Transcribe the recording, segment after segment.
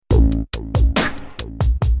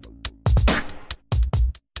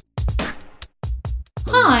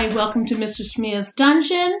Hi, welcome to Mistress Mia's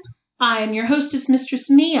Dungeon. I am your hostess, Mistress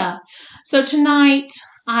Mia. So tonight,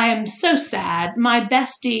 I am so sad. My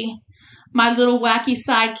bestie, my little wacky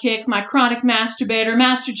sidekick, my chronic masturbator,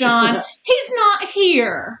 Master John, he's not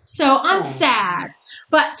here. So I'm sad.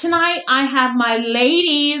 But tonight, I have my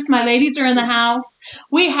ladies. My ladies are in the house.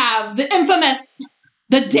 We have the infamous,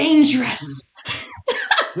 the dangerous.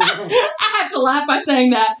 I have to laugh by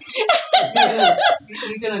saying that.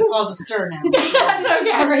 You're going to cause a stir now. That's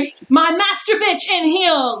okay. Right. My master bitch in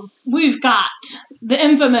heels. We've got the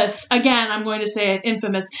infamous, again, I'm going to say it,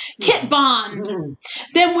 infamous, Kit Bond.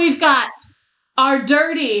 Then we've got our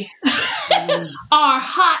dirty, our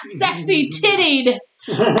hot, sexy, tittied,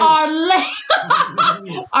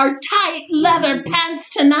 our tight leather pants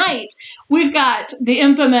tonight. We've got the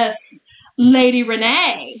infamous Lady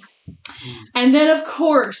Renee. And then, of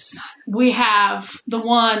course, we have the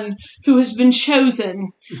one who has been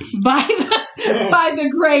chosen by the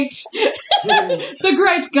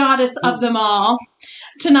great goddess of them all.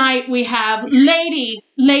 Tonight we have Lady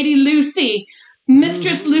Lucy,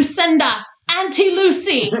 Mistress Lucinda, Auntie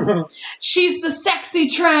Lucy. She's the sexy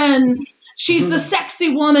trans. She's the sexy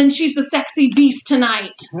woman. She's the sexy beast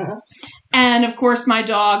tonight. And, of course, my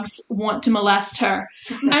dogs want to molest her.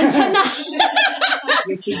 And tonight,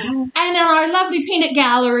 and in our lovely peanut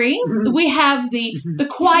gallery, we have the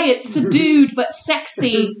quiet, subdued, but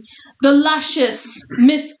sexy, the luscious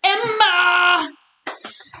Miss Emma.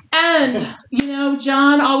 And, you know,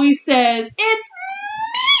 John always says, "It's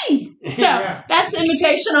me!" So, that's the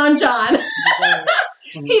imitation on John.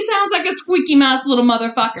 He sounds like a squeaky mouse little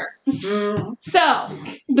motherfucker. So,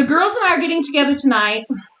 the girls and I are getting together tonight.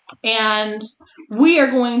 And we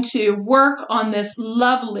are going to work on this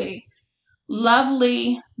lovely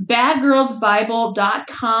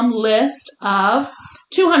badgirlsbible.com list of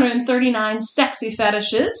 239 sexy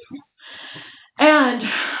fetishes. And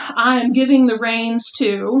I am giving the reins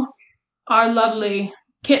to our lovely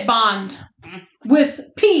Kit Bond with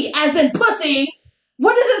P as in pussy.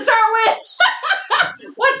 What does it start with?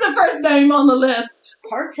 What's the first name on the list?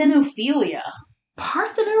 Parthenophilia.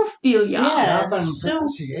 Parthenophilia. Yeah,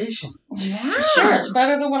 pronunciation. Yeah. Sure, it's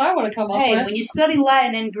better than what I would have come up with. Hey, when you study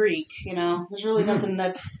Latin and Greek, you know, there's really nothing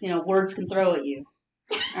that, you know, words can throw at you.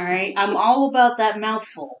 All right? I'm all about that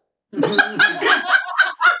mouthful. That's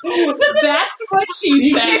what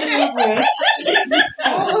she said.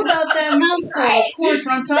 All about that mouthful. Of course,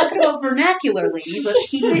 when I'm talking about vernacular, ladies, let's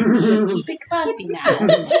keep it classy now.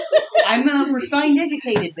 I'm a refined,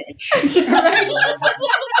 educated bitch. All right?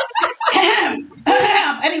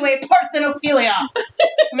 Anyway, parthenophilia.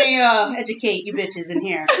 Let me educate you bitches in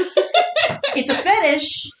here. It's a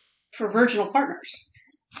fetish for virginal partners.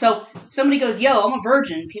 So somebody goes, "Yo, I'm a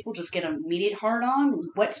virgin." People just get an immediate hard-on,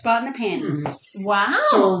 wet spot in the panties. Wow.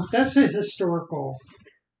 So that's a historical,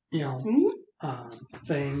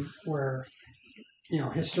 thing where,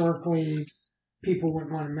 historically people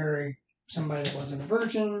wouldn't want to marry somebody that wasn't a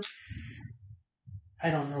virgin. I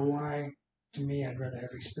don't know why. To me, I'd rather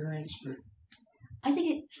have experience, but I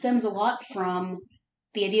think it stems a lot from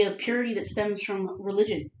the idea of purity that stems from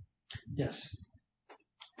religion. yes.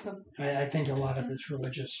 So, I think a lot of it's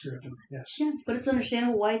religious driven, yes. yeah, but it's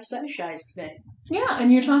understandable why it's fetishized today. Yeah,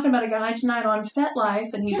 and you're talking about a guy tonight on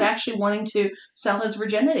FetLife, and he's actually wanting to sell his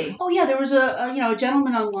virginity. Oh yeah, there was a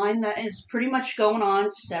gentleman online that is pretty much going on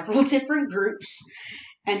several different groups,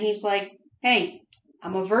 and he's like, "Hey,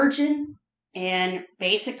 I'm a virgin." And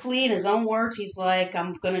basically, in his own words, he's like,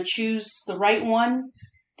 "I'm going to choose the right one,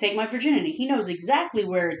 take my virginity." He knows exactly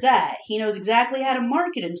where it's at. He knows exactly how to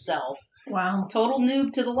market himself. Wow. Total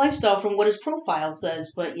noob to the lifestyle from what his profile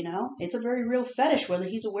says. But, it's a very real fetish, whether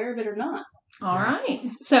he's aware of it or not. All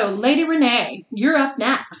right. So, Lady Renee, you're up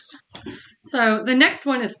next. So the next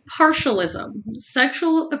one is partialism,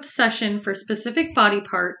 sexual obsession for specific body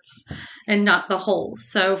parts and not the whole.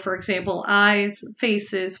 So, for example, eyes,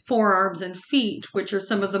 faces, forearms, and feet, which are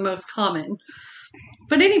some of the most common.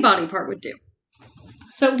 But any body part would do.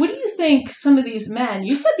 So, what do you think some of these men,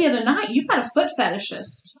 you said the other night, you got a foot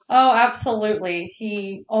fetishist. Oh, absolutely.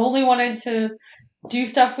 He only wanted to do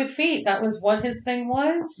stuff with feet. That was what his thing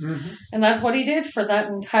was. Mm-hmm. And that's what he did for that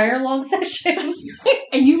entire long session.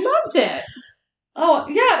 And you loved it. Oh,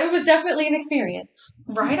 yeah, it was definitely an experience.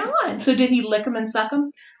 Right on. So did he lick them and suck them?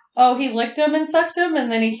 Oh, he licked them and sucked them,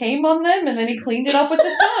 and then he came on them, and then he cleaned it up with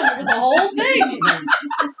his tongue. It was the whole thing.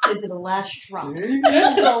 Into the last drop.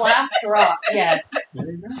 Into the last drop, yes.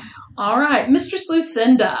 All right, Mistress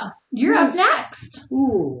Lucinda, you're up next.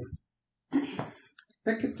 Ooh.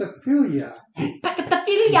 Pecatophilia.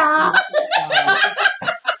 Pecatophilia.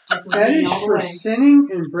 This Fetish all the for way. sinning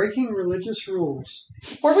and breaking religious rules.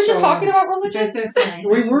 Were we just So, talking about religion? Just this thing.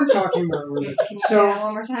 We were talking about religion. Can you say that So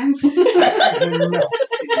one more time? no.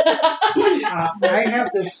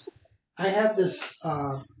 I have this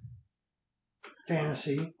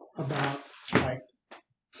fantasy about like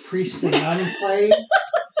priest and nun play.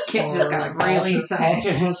 Kit or just got like really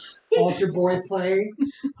excited. altar boy play.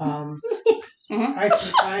 Mhm. I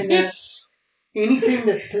find that anything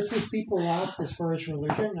that pisses people off as far as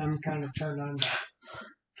religion, I'm kind of turned on.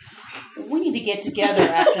 We need to get together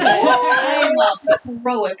after this. I am a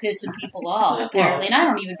pro at pissing people off, apparently, and I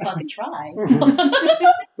don't even fucking try.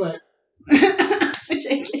 But Which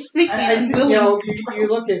I guess makes me I think, unwilling. you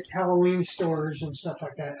look at Halloween stores and stuff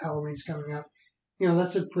like that. Halloween's coming up.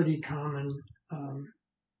 That's a pretty common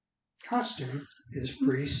costume is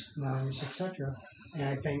priests, nuns, etc. And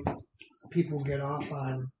I think people get off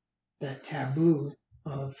on that taboo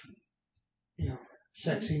of,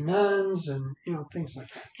 sexy nuns and, things like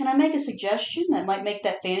that. Can I make a suggestion that might make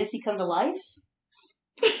that fantasy come to life?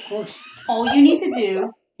 Of course. All you need to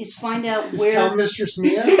do is find out Just where. tell Mistress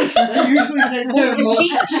Mia. That usually takes care of Well,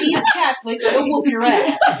 most. she's Catholic. She'll whoop your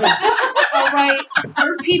ass. All right.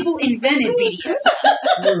 Her people invented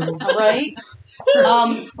BDSM. All right.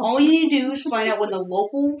 All you need to do is find out when the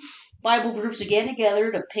local Bible groups are getting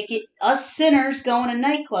together to picket us sinners going to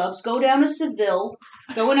nightclubs, go down to Seville,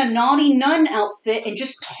 go in a naughty nun outfit, and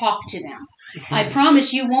just talk to them. I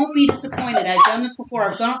promise you won't be disappointed. I've done this before.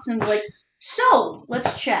 I've gone up to them and be like, so,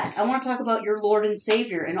 let's chat. I want to talk about your Lord and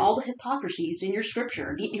Savior and all the hypocrisies in your scripture.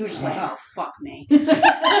 And he was just like, oh, fuck me.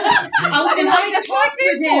 I talked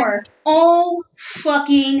with him all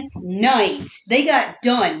fucking night. They got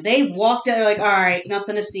done. They walked out like, all right,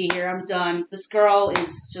 nothing to see here. I'm done. This girl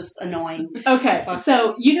is just annoying. Okay, Fuck so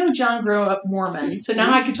this. John grew up Mormon, so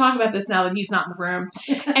now I can talk about this now that he's not in the room.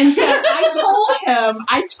 And so I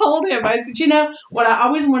told him, I said, what I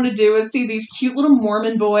always wanted to do is see these cute little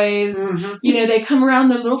Mormon boys. Mhm. They come around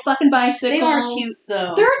their little fucking bicycles. They are cute,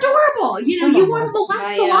 though. They're adorable. You want to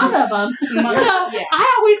molest a lot of them. So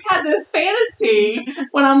I always had this fantasy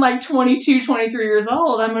when I'm like 22, 23 years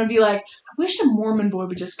old. I'm going to be like, I wish a Mormon boy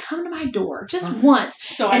would just come to my door just once.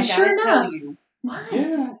 So I And gotta sure tell enough- you, What?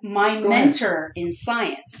 Yeah. my Go ahead. mentor in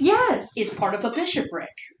science Yes. is part of a bishopric,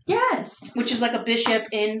 Yes. which is like a bishop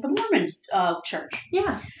in the Mormon church.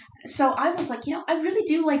 Yeah. So I was like, I really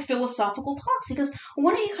do like philosophical talks. He goes,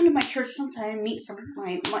 why don't you come to my church sometime and meet some of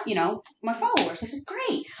my followers? I said,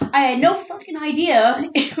 great. I had no fucking idea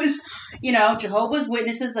it was, Jehovah's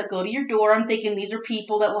Witnesses that go to your door. I'm thinking these are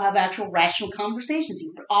people that will have actual rational conversations.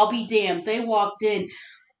 But I'll be damned. They walked in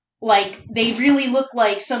like they really look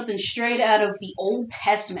like something straight out of the Old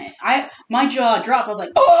Testament. My jaw dropped. I was like,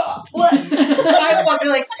 oh, what? I walked in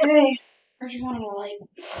like, hey, I just want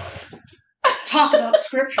to talk about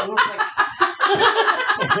scripture. And I was like,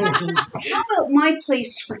 how about my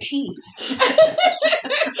place for tea?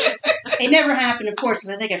 It never happened, of course,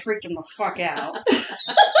 because I think I freaked him the fuck out.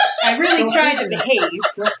 I really tried to behave.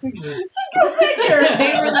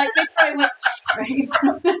 They were like, they probably went.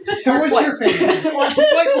 So what's your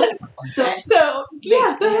favorite? So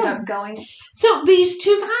yeah, go Ended ahead. up going. So these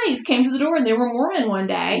two guys came to the door and they were Mormon one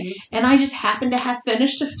day, and I just happened to have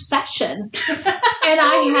finished a session, and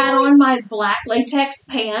I had on my black latex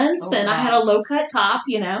pants and I had a low cut top,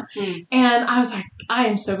 and I was like, I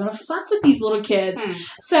am so gonna fuck with these little kids.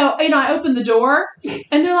 So I opened the door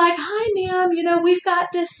and they're like, hi ma'am, we've got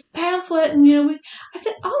this pamphlet, and I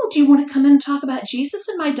said, oh, do you want to come in and talk about Jesus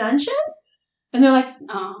in my dungeon? And they're like,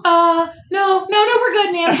 no, we're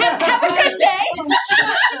good, ma'am. Have a good day.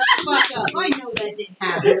 Fuck up. I know that didn't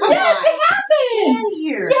happen. Yes, it happened. Get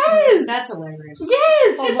here. Yes. That's hilarious.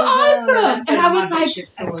 Yes, Oh it's my God. awesome. That's And been I my was like, shit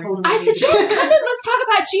story. I said, yes, come in. Let's talk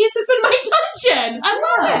about Jesus in my dungeon. I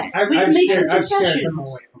love it. We can make some I've scared them confessions.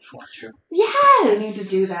 away before, too. I need to Yes,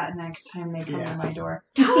 do that next time they come Yeah. to my door.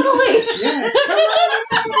 totally. Yeah.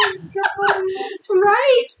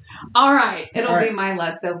 Right. All right. It'll All be right. my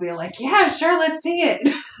luck. They'll be like, yeah, sure, let's see it.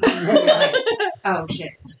 I'll be like, oh,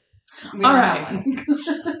 shit. We All don't right. have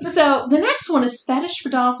one. So the next one is fetish for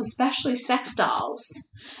dolls, especially sex dolls.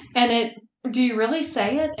 And do you really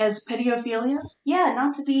say it as pedophilia? Yeah,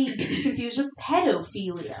 not to be confused with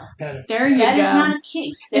pedophilia. There you That go. is not a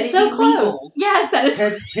kink. That It's is so illegal. close. Yes, that is.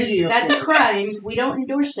 That's a crime. We don't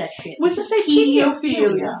endorse that shit. What's to This say is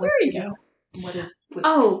pedophilia? There you go. What is...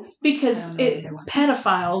 Oh, I because don't know either one.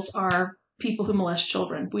 pedophiles are people who molest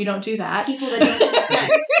children. We don't do that. People that don't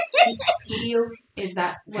consent. Pedo. Is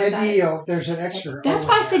that what that is? Pedio, there's an extra. That's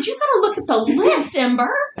why I said you gotta look at the list,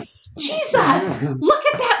 Ember. Jesus, look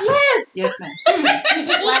at that list. Yes, ma'am.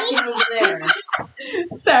 Slacking over there.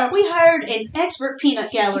 So We hired an expert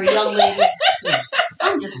peanut gallery young lady.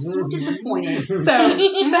 I'm just so disappointed. So,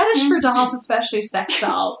 fetish for dolls, especially sex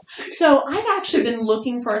dolls. So, I've actually been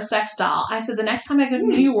looking for a sex doll. I said the next time I go to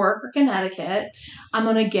New York or Connecticut, I'm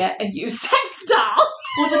going to get a used sex doll.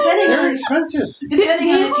 Well, They're expensive. depending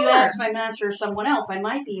They on if you are. ask my master or someone else, I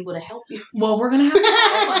might be able to help you. Well, we're going to have to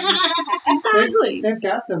have one. Exactly. They've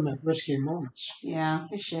got them at Risky Moments. Yeah,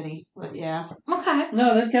 it's shitty, but yeah. Okay.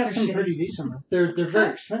 No, they've got They're some shitty. pretty decent ones. They're very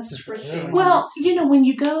expensive. For They're sale. like- Well, when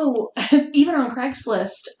you go, even on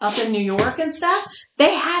Craigslist up in New York and stuff,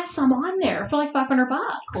 they had some on there for like $500.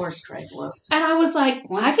 Of course, Craigslist. And I was like,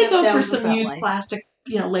 One I could step go down for from some that used life. plastic,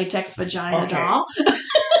 latex vagina Okay. doll.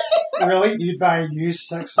 Really? You'd buy a used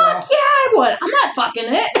sex doll? Fuck yeah, I would. I'm not fucking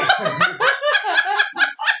it.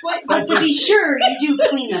 But to be sure, you do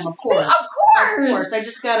clean them, of course. Of course. Of course. I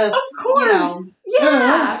just gotta, Of course. you know,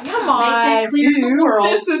 Yeah. Come on. make that clear to the world.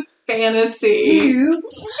 This is fantasy. You?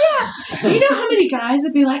 Do you know how many guys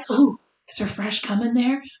would be like, ooh, is there fresh cum in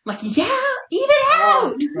there? I'm like, yeah, eat it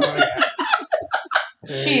out. Oh, yeah.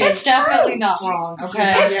 She is definitely not wrong,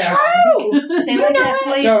 okay? It's Yeah. true. They You like know that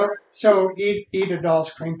it. flavor. So eat a doll's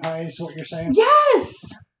cream pie is what you're saying?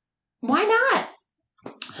 Yes. Why not?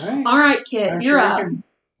 All right. All right, kid, I'm you're sure we up. can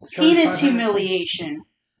charge Penis 500. humiliation.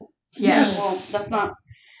 Yes. Well, that's not.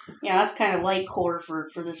 Yeah, that's kind of light core for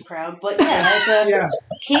this crowd. But yeah, it's a Yeah.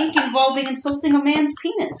 kink involving insulting a man's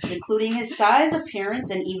penis, including his size, appearance,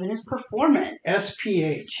 and even his performance.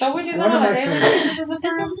 SPH. So we do One that of on a my daily favorites. basis in this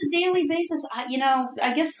This room? is a daily basis.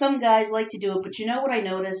 I guess some guys like to do it, but you know what I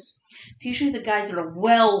notice? It's usually the guys that are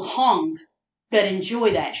well hung that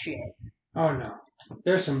enjoy that shit. Oh no.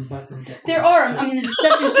 There's some button dick There ones, are. too. I mean, there's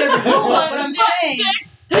exceptions to every rule, but I'm saying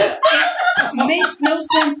it makes no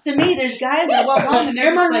sense to me. There's guys that are well hung and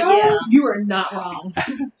they're Am I just like, wrong? yeah. You are not wrong.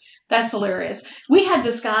 That's hilarious. We had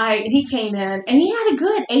this guy, and he came in, and he had a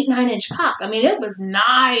good 8-9 inch cock. I mean, it was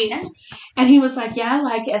nice. And he was like, yeah, I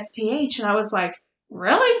like SPH. And I was like,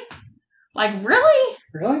 really? Like, really?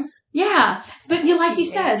 Really? Yeah. But like you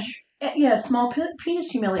said, yeah, small penis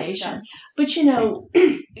humiliation. But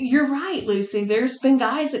you're right, Lucy. There's been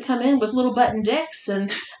guys that come in with little button dicks,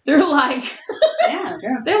 and they're like, Yeah.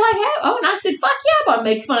 oh, and I said, fuck yeah, I'm gonna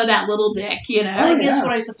make fun of that little dick, I guess yeah.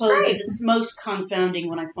 what I suppose great. is it's most confounding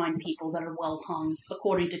when I find people that are well hung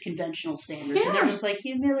according to conventional standards. And they're Yeah. just like,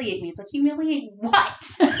 humiliate me. It's like, humiliate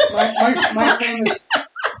what? My famous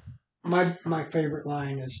my favorite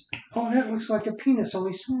line is, "Oh, that looks like a penis,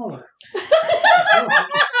 only smaller."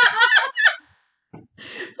 I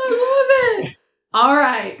love it. All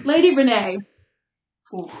right, Lady Renee.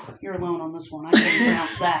 Ooh, you're alone on this one. I can't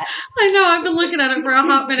pronounce that. I know, I've been looking at it for a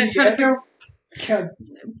hot minute trying to figure God,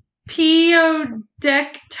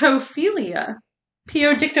 Piodictophilia.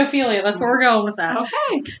 Piodictophilia, that's where we're going with that.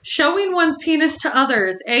 Okay. Showing one's penis to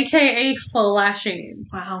others, aka flashing.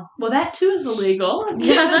 Wow. Well, that too is illegal.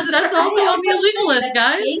 Yeah, that's also on the illegal list,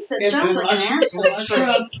 guys. That sounds like an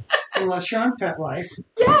asshole. unless you're on FetLife,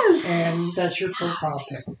 Yes. and that's your profile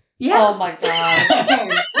pic. Yeah. Oh my god.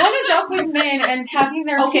 What is up with men and having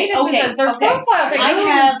their Okay, penises okay, as their okay. profile picture? I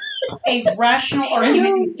have a rational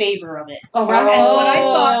argument in favor of it. Oh, And what I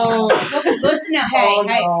Oh. thought, listen now, hey, Oh,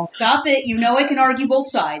 hey, no. stop it. You know I can argue both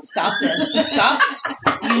sides. Stop this. Stop.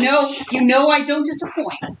 You know I don't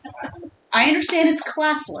disappoint. I understand it's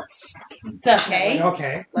classless. Definitely.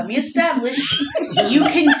 Okay. Let me establish you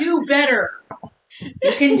can do better.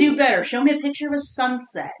 You can do better. Show me a picture of a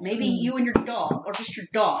sunset. Maybe you and your dog, or just your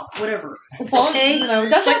dog, whatever. As long Okay. as, it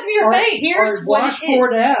doesn't have to be your Or- face. Here's Or what it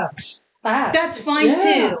washboard is. abs. That. That's fine Yeah.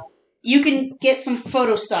 too. You can get some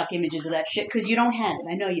photo stock images of that shit because you don't have it.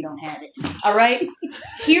 I know you don't have it. All right?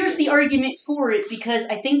 Here's the argument for it because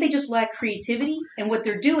I think they just lack creativity, and what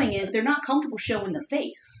they're doing is they're not comfortable showing their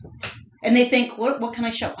face. And they think, what can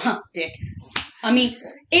I show? Huh, dick. I mean,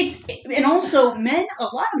 and also a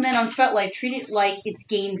lot of men on FetLife treat it like it's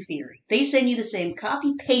game theory. They send you the same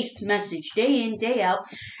copy-paste message day in, day out,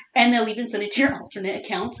 and they'll even send it to your alternate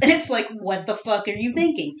accounts, and it's like, what the fuck are you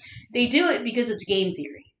thinking? They do it because it's game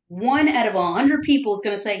theory. 1 out of 100 people is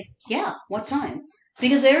going to say, yeah, what time?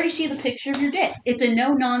 Because they already see the picture of your dick. It's a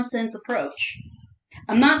no-nonsense approach.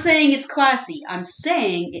 I'm not saying it's classy. I'm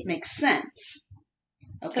saying it makes sense.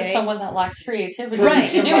 To Okay? someone that lacks creativity.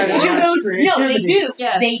 Right. To do Right. it. To those, no, they Creativity. do.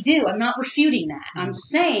 Yes. They do. I'm not refuting that. I'm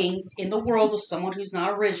saying in the world of someone who's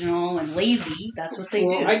not original and lazy, that's what they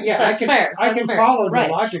Well, do. That's fair. I That's can fair. follow Right.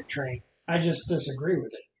 the logic train. I just disagree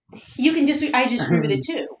with it. You can disagree. I disagree with it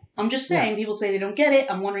too. I'm just saying people say they don't get it.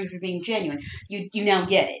 I'm wondering if you're being genuine. You now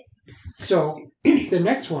get it. So the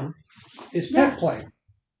next one is pet play.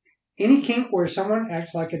 Any kink where someone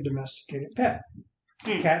acts like a domesticated pet.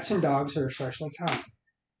 Cats and dogs are especially common.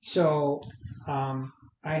 So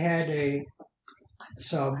I had a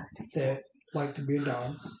sub that liked to be a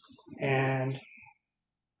dog, and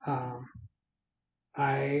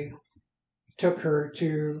I took her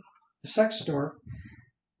to the sex store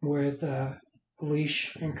with a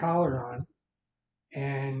leash and collar on,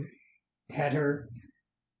 and had her,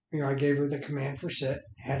 I gave her the command for sit,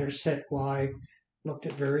 had her sit while I looked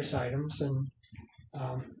at various items, and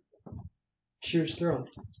she was thrilled.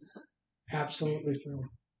 Absolutely thrilled.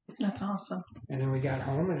 That's awesome. And then we got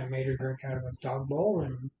home, and I made her drink out of a dog bowl,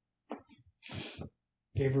 and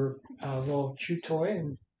gave her a little chew toy,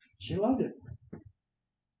 and she loved it.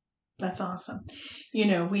 That's awesome.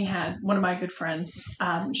 We had one of my good friends,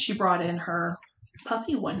 she brought in her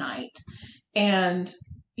puppy one night, and,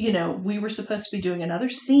 we were supposed to be doing another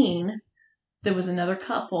scene. There was another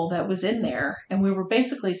couple that was in there, and we were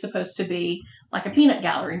basically supposed to be like a peanut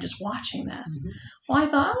gallery and just watching this. Mm-hmm. Well, I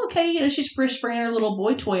thought, okay, she's bringing her little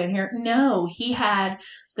boy toy in here. No, he had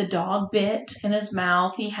the dog bit in his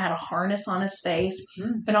mouth. He had a harness on his face,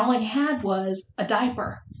 and all he had was a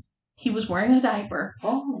diaper. He was wearing a diaper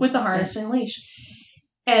with a harness and leash.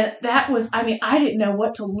 And that was, I didn't know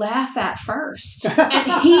what to laugh at first.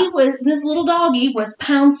 And this little doggy was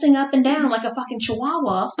pouncing up and down like a fucking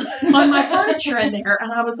chihuahua on my furniture in there.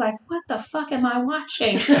 And I was like, what the fuck am I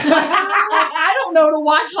watching? I don't know to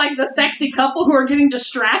watch like the sexy couple who are getting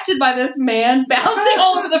distracted by this man bouncing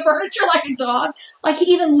all over the furniture like a dog. Like he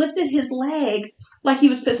even lifted his leg like he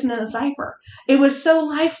was pissing in his diaper. It was so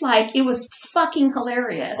lifelike. It was fucking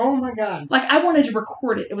hilarious. Oh my God. Like I wanted to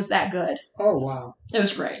record it. It was that good. Oh wow. It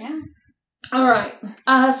was great. Yeah. All right.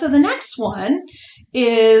 So the next one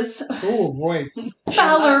is oh boy.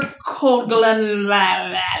 Fowler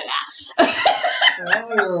Cogolagnia.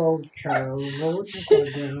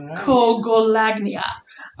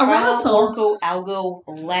 Arousal.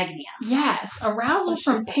 Algolagnia. Yes. Arousal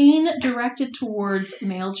from pain directed towards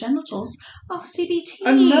male genitals. Oh, CBT.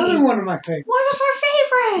 Another one of my favorites. One of our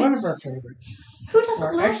favorites. One of our favorites. Who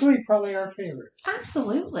doesn't love? Actually, probably our favorite.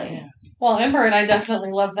 Absolutely. Yeah. Well, Ember and I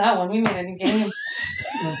definitely love that one. We made a new game.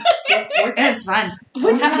 It's fun.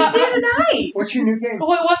 What did you do tonight? What's your new game?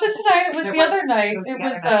 Well, it wasn't tonight. It was the other night. It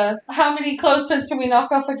was how many clothespins can we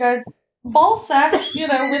knock off a guy's ball sack?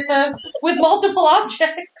 With multiple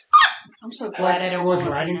objects. I'm so glad I don't was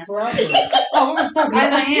want riding this. for us. Oh, it was so good.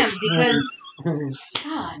 I am because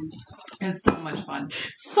God. It was so much fun.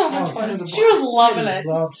 So much fun. She was loving it.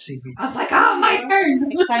 Love CBT. I was like, oh, my turn.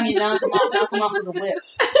 Next time you knock them off with a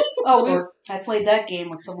whip. I played that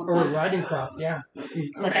game with someone Or once. riding crop, yeah.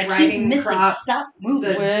 It's like I keep Riding missing. crop, Stop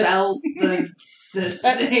moving. The belt, the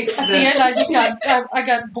stick. At the end, I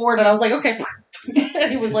got bored and I was like, okay.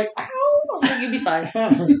 And he was like, ow. I was like, you'll be fine.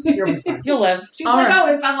 You'll be fine. You'll live. She's like, oh,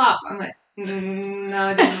 it fell off. I'm like,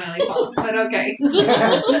 no, it didn't really fall, but okay.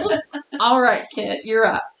 All right, Kit, you're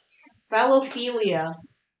up. Phallophilia.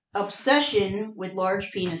 Obsession with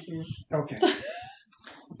large penises. Okay.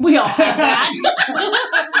 We all have that.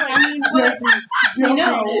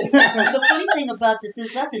 The funny thing about this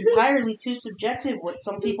is that's entirely too subjective. What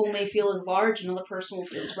some people may feel is large, another person will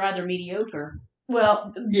feel is rather mediocre.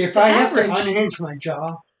 Well, If I have to unhinge my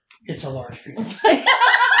jaw, it's a large penis.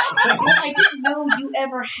 I didn't know you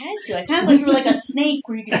ever had to. I kind of thought you were like a snake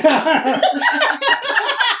where you could.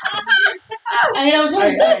 I was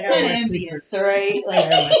always kind of envious, all right?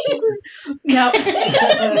 No.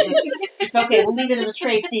 It's okay. We'll leave it as a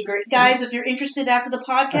trade secret. Guys, if you're interested after the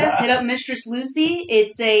podcast, hit up Mistress Lucy.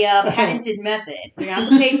 It's a patented method. You're going to have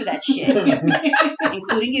to pay for that shit.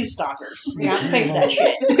 Including you, stalkers. You're going to have to pay for that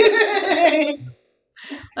shit.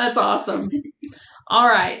 That's awesome. All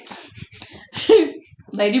right.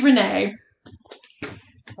 Lady Renee.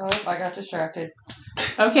 Oh, I got distracted.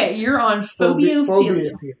 Okay, you're on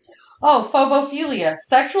phobiophilia. Oh, phobophilia.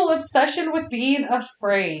 Sexual obsession with being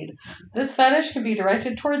afraid. This fetish can be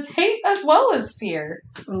directed towards hate as well as fear.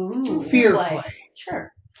 Ooh. Fear play.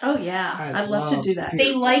 Sure. Oh, yeah. I'd love to do that.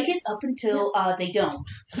 They like it up until they don't.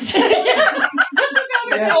 That's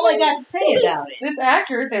all I got to say about it. It's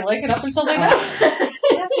accurate. They like it up until they don't.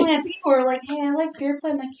 Definitely have people who are like, hey, I like fear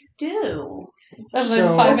play. I'm like, you do. And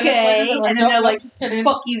then 5 minutes later, and then they're like,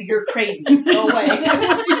 fuck you, you're crazy. Go away.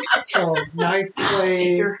 So, knife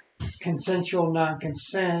play, consensual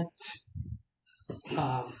non-consent,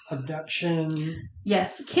 abduction.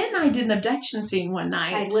 Yes, Kit and I did an abduction scene one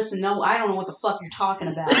night. Hey, listen, no, I don't know what the fuck you're talking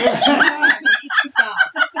about. Stop.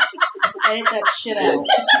 Edit that shit out.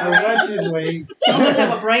 Allegedly. Some of us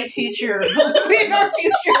have a bright future. In our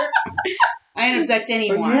future. I didn't abduct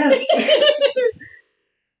anyone. Yes.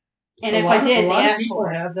 And if I did, a they lot of asked people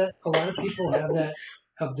for it. have that. A lot of people have that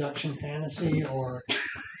abduction fantasy, or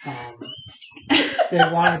they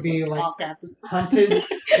want to be like hunted,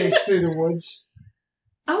 chased through the woods.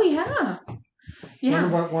 Oh yeah.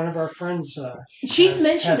 One of our friends. She's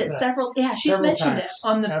mentioned it that several. Yeah, she's several mentioned times. it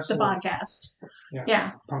on the Absolutely. podcast. Yeah.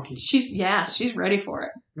 Yeah. Punky. She's ready for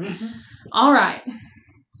it. Mm-hmm. All right,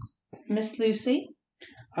 Miss Lucy.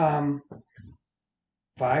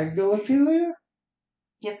 Vigilophilia?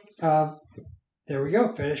 Yep. There we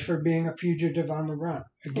go. Fetish for being a fugitive on the run.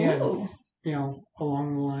 Again, Ooh.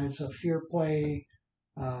 Along the lines of fear play.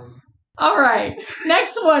 All right.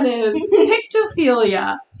 Next one is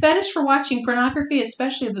pictophilia. Fetish for watching pornography,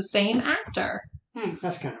 especially of the same actor.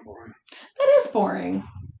 That's kind of boring. That is boring.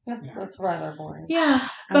 That's rather boring. Yeah,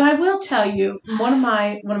 but I will tell you, one of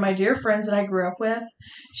my dear friends that I grew up with,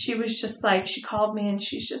 she was just like, she called me and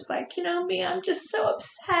she's just like, me, I'm just so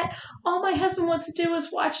upset. All my husband wants to do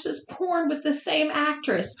is watch this porn with the same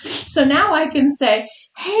actress. So now I can say,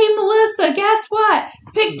 hey, Melissa, guess what?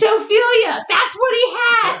 Pictophilia. That's what he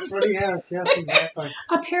has. That's what he has. Yes, exactly.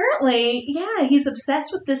 Apparently, yeah, he's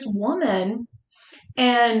obsessed with this woman,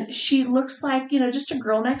 and she looks like, just a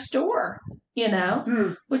girl next door.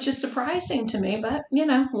 Which is surprising to me, but,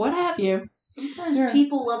 what have you. Sometimes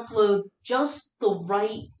people upload just the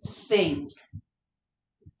right thing.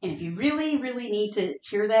 And if you really, really need to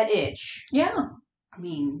cure that itch, Yeah. I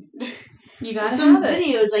mean, You gotta some have it.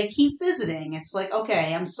 videos I keep visiting. It's like,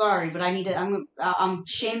 okay, I'm sorry, but I'm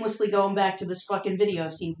shamelessly going back to this fucking video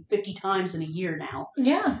I've seen 50 times in a year now.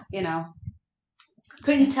 Yeah.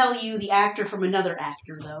 Couldn't tell you the actor from another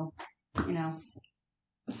actor, though.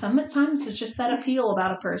 Sometimes it's just that appeal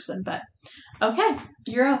about a person, but okay,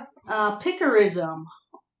 you're up. Picarism,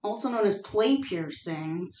 also known as play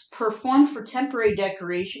piercing, it's performed for temporary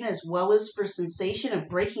decoration as well as for sensation of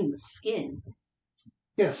breaking the skin.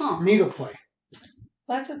 Yes, Huh. needle play.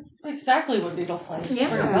 That's exactly what needle play is. Yeah.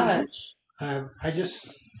 Pretty much. I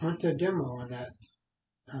just went to a demo on that.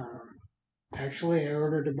 Actually, I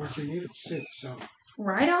ordered a bunch of needles too, so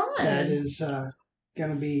Right on. that is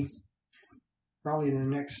going to be probably the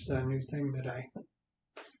next new thing that I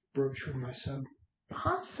broach with my sub.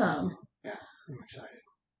 Awesome. Yeah, I'm excited.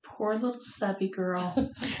 Poor little subby girl.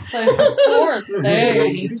 So, poor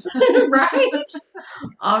thing. Right?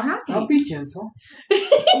 All right. I'll be gentle.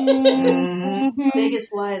 Mhm.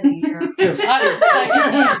 Biggest lie of the year.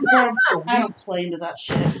 I don't play into that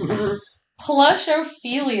shit.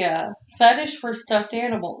 Plushophilia, fetish for stuffed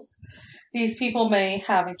animals. These people may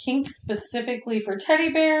have a kink specifically for teddy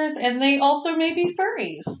bears, and they also may be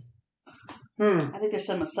furries. I think there's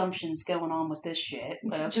some assumptions going on with this shit,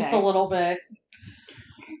 but okay. Just a little bit.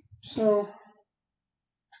 So,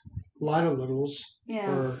 a lot of littles Yeah.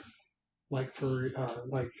 for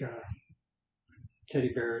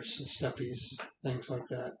teddy bears and stuffies, things like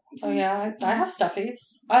that. Oh yeah, I have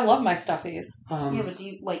stuffies. I love my stuffies. Yeah, but do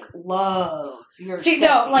you, love your See,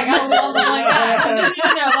 stuff? no, like I love them like that.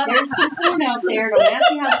 No, There's some porn out there. Don't ask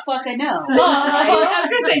me how the fuck I know. I was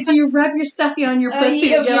going to say, do you rub your stuffy on your pussy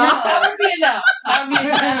to get off? that would be enough. I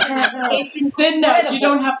mean, It's Then incredible. no, you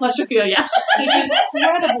don't have plushophilia. It's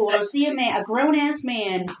incredible to see a grown-ass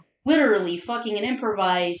man literally fucking an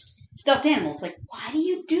improvised stuffed animal. It's like, why do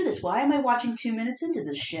you do this? Why am I watching 2 minutes into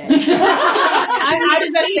this shit? I need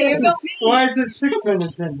to see it. Why is it 6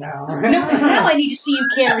 minutes in now? No, because now I need to see you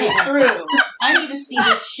carry it through. I need to see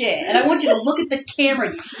this shit. And I want you to look at the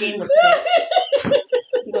camera, you shameless bitch.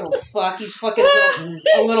 You little fuck. He's fucking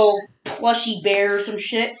a little plushy bear or some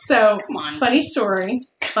shit. So, Come on. funny story.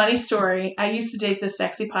 I used to date this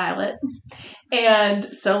sexy pilot.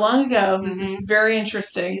 And so long ago, this is very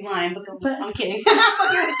interesting. You're lying, but I'm kidding.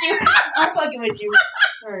 I'm fucking with you.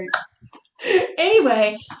 All right.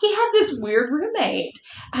 Anyway, he had this weird roommate.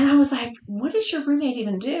 And I was like, what does your roommate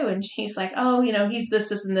even do? And he's like, oh, he's this,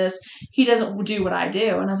 and this. He doesn't do what I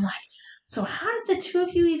do. And I'm like, so how did the two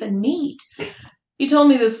of you even meet? He told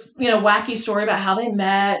me this, wacky story about how they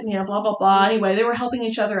met, blah, blah, blah. Anyway, they were helping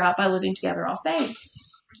each other out by living together off base.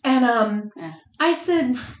 And I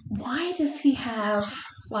said, why does he have,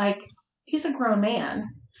 he's a grown man.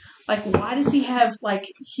 Why does he have,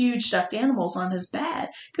 huge stuffed animals on his bed?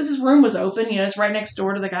 Because his room was open, it's right next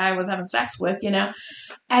door to the guy I was having sex with,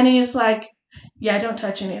 And he's like, yeah, don't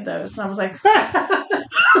touch any of those. And I was like,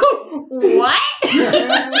 what?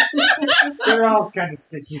 They're all kind of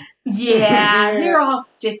sticky. Yeah, they're all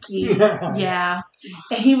sticky. Yeah.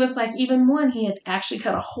 And he was like, even one, he had actually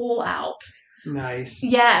cut a hole out. Nice.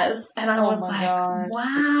 Yes. And I was like, God.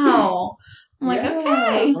 wow. I'm like,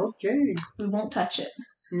 okay. Okay. We won't touch it.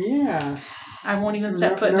 Yeah. I won't even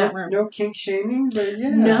step foot in that room. No kink shaming, but yeah.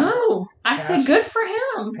 No. I Pass. said good for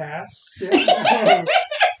him. Pass. Yeah.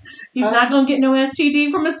 He's not going to get no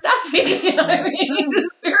STD from a stuffy. I mean,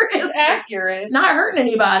 seriously. Accurate. Not hurting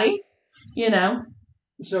anybody,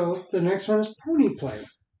 So the next one is pony play.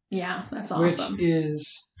 Yeah, that's awesome. Which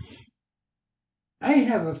is, I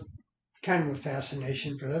have a kind of a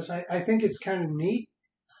fascination for this. I think it's kind of neat.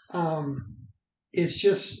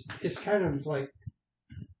 It's kind of like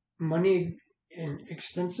money and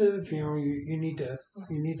extensive. You need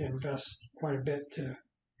to invest quite a bit to,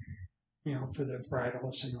 for the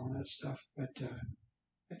bridals and all that stuff. But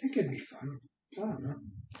I think it'd be fun. I don't know.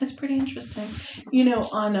 It's pretty interesting.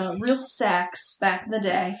 On Real Sex back in the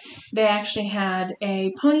day, they actually had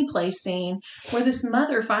a pony play scene where this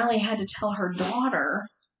mother finally had to tell her daughter,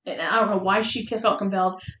 and I don't know why she felt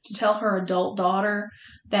compelled to tell her adult daughter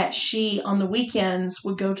that she, on the weekends,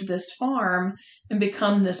 would go to this farm and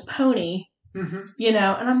become this pony. Mm-hmm. And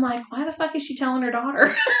I'm like, why the fuck is she telling her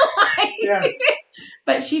daughter? Yeah.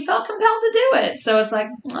 But she felt compelled to do it. So it's like,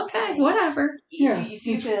 okay, whatever. Yeah. If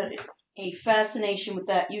you've got a fascination with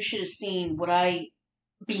that, you should have seen what I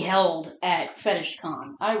beheld at Fetish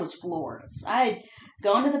Con. I was floored. I had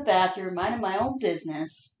gone to the bathroom, minding my own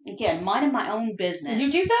business. Again, minding my own business.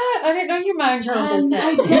 Did you do that? I didn't know you mind your own business.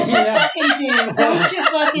 I fucking do. Don't you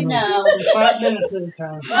fucking know? 5 minutes at a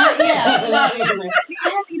time. Yeah. You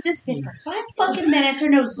have to eat this bitch for 5 fucking minutes. Her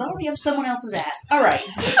nose is already up someone else's ass. All right.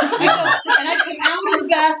 I come out of the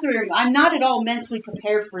bathroom. I'm not at all mentally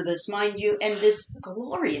prepared for this, mind you. And this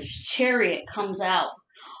glorious chariot comes out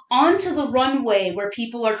onto the runway where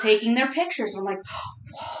people are taking their pictures. I'm like,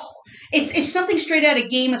 whoa. It's something straight out of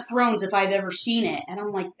Game of Thrones if I've ever seen it. And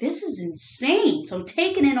I'm like, this is insane. So I'm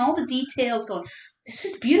taking in all the details going, this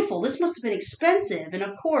is beautiful. This must have been expensive. And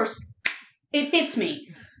of course, it hits me.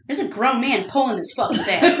 There's a grown man pulling this fucking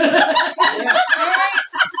thing. Alright?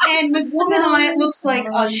 And the woman on it looks like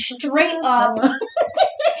a straight up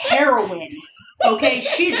heroine. Okay?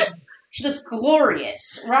 She looks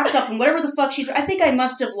glorious. Wrapped up in whatever the fuck she's... I think I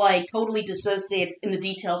must have, totally dissociated in the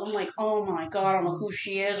details. I'm like, oh my god, I don't know who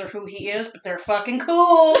she is or who he is, but they're fucking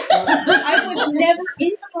cool. I was never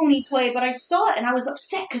into pony play, but I saw it and I was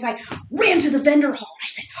upset because I ran to the vendor hall and I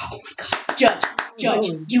said, oh my god, Judge,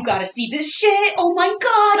 you gotta see this shit. Oh my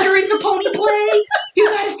god, you're into pony play. You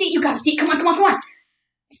gotta see. Come on.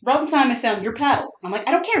 Around the time I found your paddle. I'm like,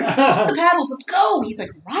 I don't care. The paddles, let's go. He's like,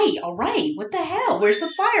 all right. What the hell? Where's the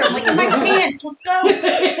fire? I'm like, in my pants. Let's go.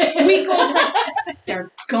 We go inside.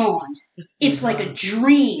 They're gone. It's like a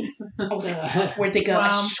dream. I was like, where'd they go? Wow.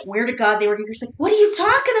 I swear to God they were here. He's like, what are you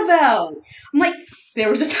talking about? I'm like, there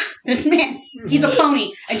was this man. He's a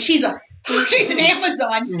pony. And she's an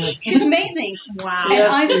Amazon. She's amazing. Wow. And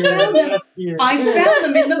I found them. Yes, I found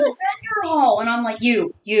them in the vendor hall. And I'm like,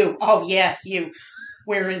 you. Oh, yeah, you.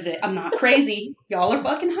 Where is it? I'm not crazy. Y'all are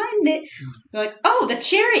fucking hiding it. They're like, oh, the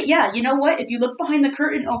chariot. Yeah, you know what? If you look behind the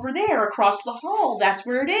curtain over there across the hall, that's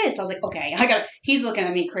where it is. I was like, okay, he's looking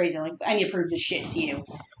at me crazy. I'm like, I need to prove this shit to you.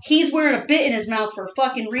 He's wearing a bit in his mouth for a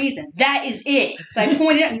fucking reason. That is it. So I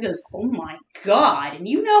pointed out, he goes, oh my god. And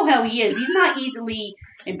you know how he is. He's not easily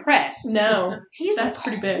impressed. No. He's That's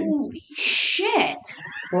like, pretty big. holy shit.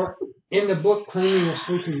 Well, in the book Claiming a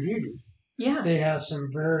Sleeping Beauty, Yeah. they have some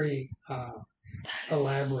very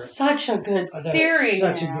elaborate. Such a good That's series.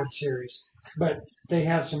 such a good series. But they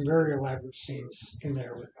have some very elaborate scenes in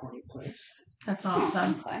there with pony play. That's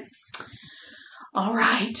awesome. Okay. All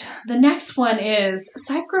right. The next one is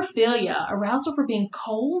psychrophilia, arousal for being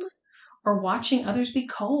cold or watching others be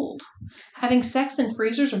cold. Having sex in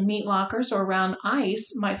freezers or meat lockers or around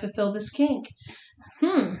ice might fulfill this kink.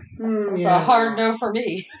 It's a hard no for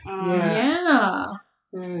me. Yeah.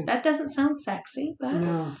 Mm, That doesn't sound sexy, but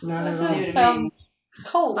no, not at all. That sounds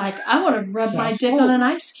cold. like I want to rub my Sounds dick cool. on an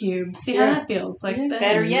ice cube. See how Yeah. that feels. Like Yeah. that.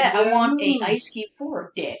 Better yet, I want a ice cube for a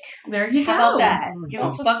dick. There you go. How about that? You're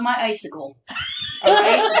gonna fuck my icicle.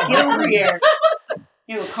 Alright? Get over here.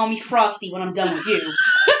 You're gonna call me Frosty when I'm done with you.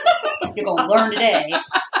 You're gonna learn today.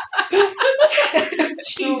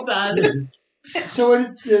 Jesus. So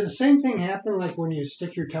did the same thing happen like when you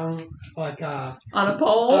stick your tongue like On a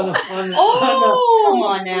pole. on Come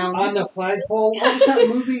on now. the flagpole? What was that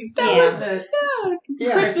movie? That Yeah. was it.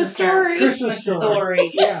 Yeah, Christmas story. Christmas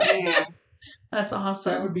story. Yeah. That's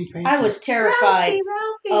awesome. That would be painful. I was terrified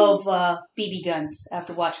Ralphie. of BB guns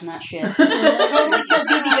after watching that shit. Totally killed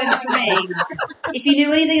BB guns for me. If you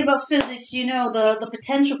knew anything about physics, you know the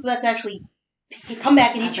potential for that to actually come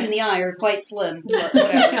back and hit you in the eye are quite slim. But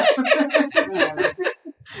whatever. Whatever.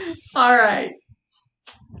 All right.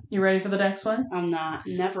 You ready for the next one? I'm not.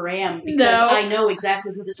 Never am. Because No. I know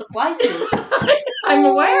exactly who this applies to. I'm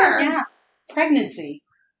aware. Yeah. Pregnancy.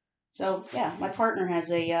 So, yeah, my partner has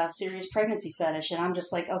a serious pregnancy fetish, and I'm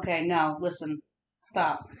just like, okay, no, listen.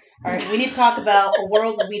 Stop. All right, we need to talk about a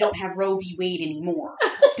world where we don't have Roe v. Wade anymore.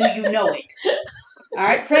 Do you know it? All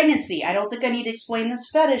right, pregnancy. I don't think I need to explain this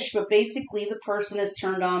fetish, but basically the person is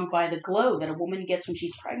turned on by the glow that a woman gets when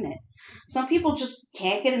she's pregnant. Some people just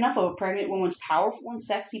can't get enough of a pregnant woman's powerful and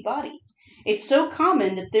sexy body. It's so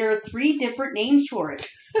common that there are 3 different names for it.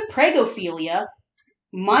 Pregophilia,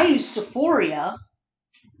 myusophoria,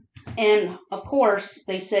 and, of course,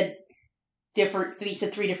 they said 3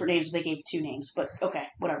 different names, they gave 2 names, but okay,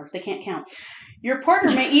 whatever, they can't count. Your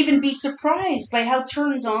partner may even be surprised by how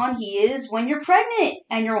turned on he is when you're pregnant,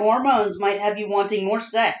 and your hormones might have you wanting more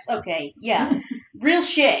sex. Okay, yeah, real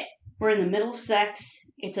shit. We're in the middle of sex,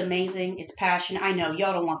 it's amazing, it's passionate. I know,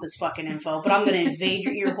 y'all don't want this fucking info, but I'm gonna invade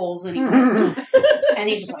your ear holes anyways. And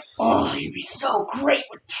he's just like, oh, you'd be so great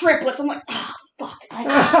with triplets. I'm like, oh, fuck,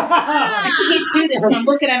 I can't do this. And I'm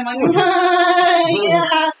looking at him like,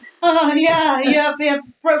 yeah,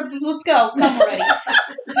 let's go. Come already.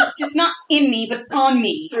 Just not in me, but on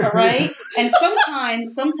me, all right? And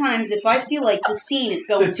sometimes if I feel like the scene is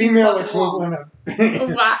going too fucking long.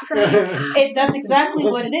 That's exactly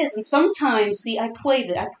what it is. And sometimes, see, I play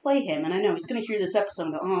him, and I know he's going to hear this episode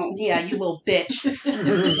and go, oh, yeah, you little bitch.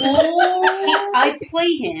 I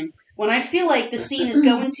play him when I feel like the scene is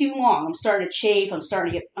going too long. I'm starting to chafe. I'm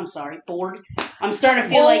starting to get, bored. I'm starting to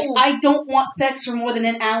feel like I don't want sex for more than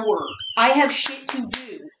an hour. I have shit to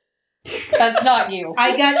do. That's not you.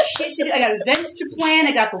 I got shit to do. I got events to plan.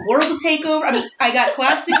 I got the world to take over. I mean, I got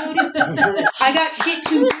class to go to. I got shit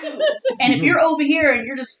to do. And if you're over here and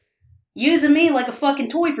you're just using me like a fucking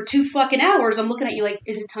toy for 2 fucking hours, I'm looking at you like,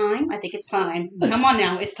 is it time? I think it's time. Come on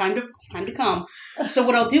now. It's time to come. So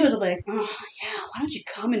what I'll do is I'll be like, oh, yeah, why don't you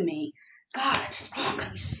come in me? God, I'm going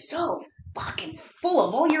to be so fucking full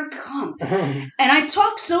of all your cum. And I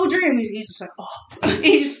talk so dirty. He's just like, oh.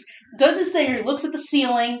 He just does his thing. He looks at the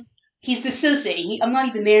ceiling. He's dissociating. I'm not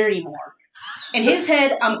even there anymore. In his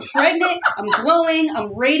head, I'm pregnant, I'm glowing,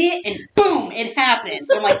 I'm radiant, and boom, it happens.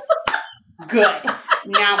 I'm like, good.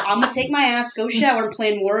 Now I'm going to take my ass, go shower, and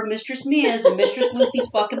plan more of Mistress Mia's and Mistress Lucy's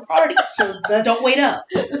fucking party. So don't wait up.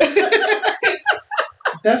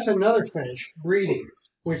 That's another fetish, breeding,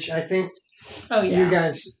 which I think you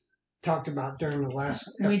guys talked about during the last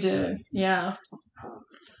episode. We did, yeah.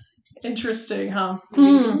 Interesting, huh?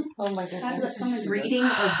 Oh my goodness. How does that come in? Breeding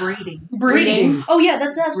or breeding? Breeding. Oh, yeah,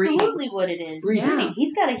 that's absolutely what it is. Breeding. Breeding.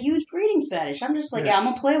 He's got a huge breeding fetish. I'm just like, yeah, I'm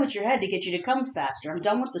going to play with your head to get you to come faster. I'm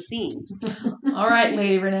done with the scene. All right,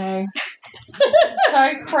 Lady Renee.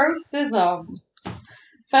 Psychrocism.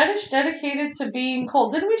 Fetish dedicated to being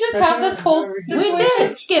cold. Didn't we just have this cold We situation?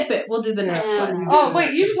 did. Skip it. We'll do the next one. Oh,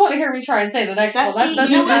 wait, you just want to hear me try and say the next one. That's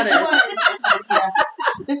you know better. what?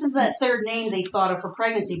 This is that third name they thought of for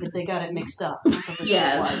pregnancy, but they got it mixed up. That's what this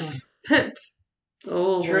shit was.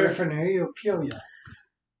 Trichophilia.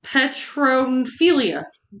 Petronphilia.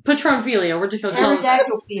 Petronphilia. Where'd you go?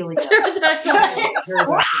 Pterodactyl-philia. Pterodactyl.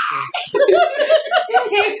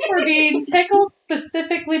 Cake for being tickled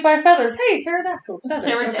specifically by feathers. Hey, pterodactyls,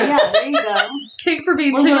 feathers. Okay. Yeah, there you go. Cake for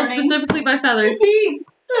being We're tickled learning. specifically by feathers. See?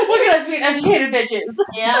 Look at us being educated bitches.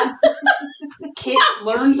 Yeah. Kit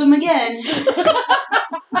learns them again.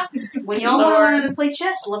 When y'all want to learn how to play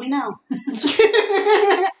chess, let me know.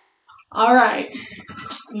 All right.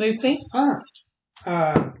 Lucy?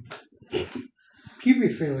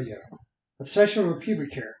 Pubophilia. Obsession with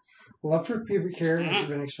pubic hair. Love for pubic hair has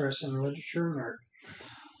been expressed in literature and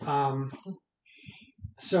art.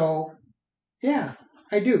 So, yeah,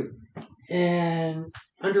 I do. And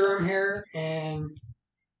underarm hair and...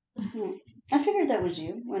 I figured that was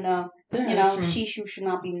you. When, Yeah, she should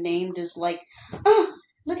not be named as like, oh,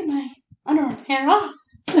 look at my underarm hair. Oh.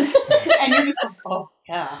 And you're just like, oh,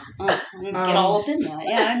 yeah. Get all up in that.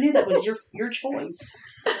 Yeah, I knew that was your choice.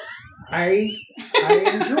 I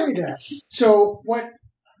enjoy that. So what,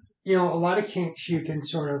 a lot of kinks you can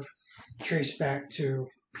sort of trace back to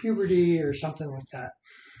puberty or something like that.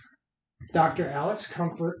 Dr. Alex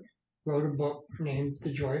Comfort wrote a book named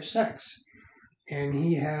The Joy of Sex. And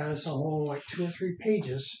he has a whole 2 or 3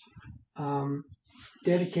 pages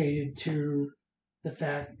dedicated to the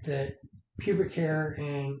fact that pubic hair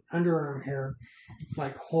and underarm hair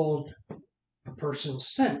hold a person's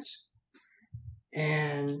sense.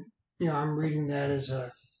 And I'm reading that as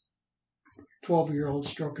a 12-year-old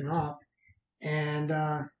stroking off, and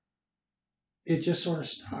it just sort of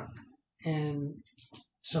stuck. And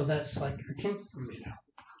so that's like a kink for me now.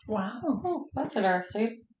 Wow. Oh, that's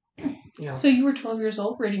interesting. So you were 12 years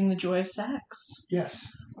old reading The Joy of Sex?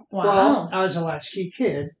 Yes. Wow. Well, I was a latchkey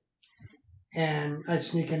kid, and I'd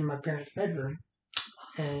sneak in my parents' bedroom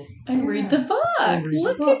and read the book. And read the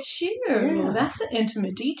Look book. at you. Yeah. That's an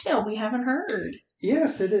intimate detail we haven't heard.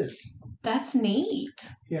 Yes, it is. That's neat.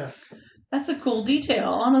 Yes. That's a cool detail,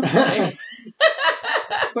 honestly.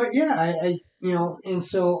 But yeah, I and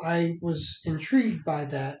so I was intrigued by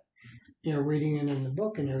that, reading it in the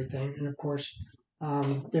book and everything. And of course,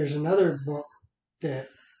 there's another book that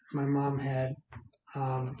my mom had,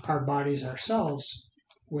 Our Bodies Ourselves,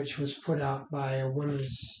 which was put out by a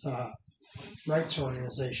women's rights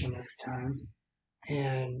organization at the time.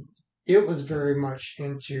 And it was very much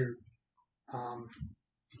into,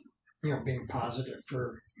 being positive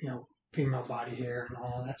for, female body hair and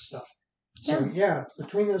all of that stuff. So yeah,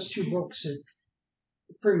 between those two books, it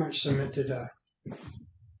pretty much cemented a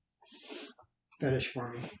fetish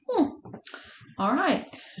for me. All right.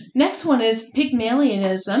 Next one is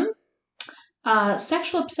Pygmalionism.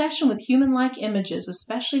 Sexual obsession with human-like images,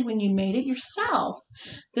 especially when you made it yourself.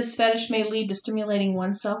 This fetish may lead to stimulating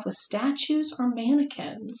oneself with statues or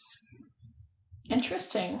mannequins.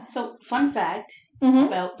 Interesting. So, fun fact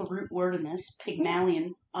about the root word in this,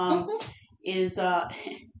 Pygmalion, is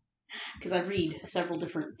because I read several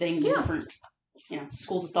different things in different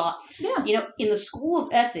schools of thought. Yeah. In the school of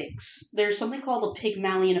ethics, there's something called the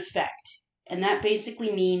Pygmalion effect. And that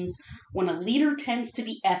basically means when a leader tends to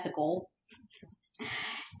be ethical,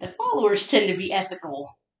 the followers tend to be ethical.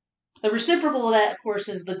 The reciprocal of that, of course,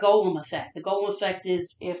 is the golem effect. The golem effect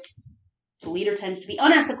is if the leader tends to be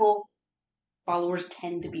unethical, followers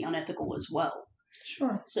tend to be unethical as well.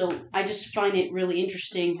 Sure. So I just find it really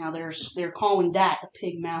interesting how they're calling that the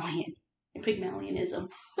Pygmalionism.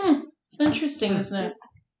 Interesting, isn't it?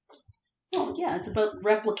 Well, yeah, it's about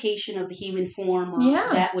replication of the human form, or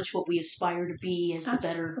that which what we aspire to be as the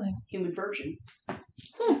better human version.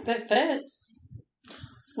 That fits.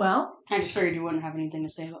 Well, I just figured you wouldn't have anything to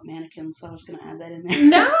say about mannequins, so I was going to add that in there.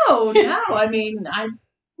 No. I mean,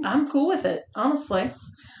 I'm cool with it, honestly.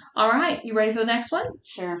 All right, you ready for the next one?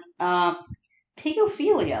 Sure.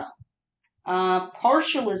 Pygophilia.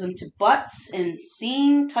 Partialism to butts and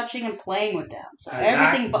seeing, touching, and playing with them. So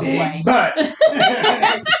everything but play. Butts.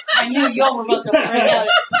 I knew y'all were about to freak out.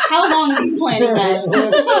 How long have you planning that?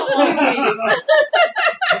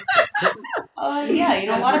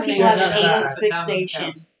 A lot of people have an anal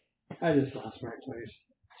fixation. I just lost my place.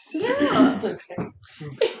 Yeah. It's okay.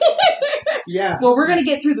 Yeah. Well, we're going to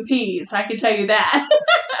get through the P's, I can tell you that.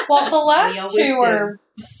 Well, the last two are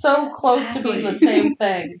so close to being the same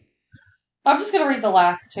thing. I'm just going to read the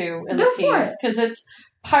last two in the P's, because it's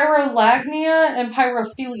pyrolagnia and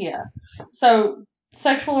pyrophilia. So,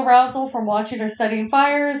 sexual arousal from watching or studying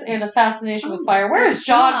fires and a fascination with fire. Where's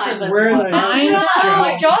John for this Where one? the hell is John?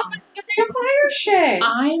 Like, John's missing a damn fire shit.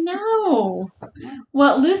 I know.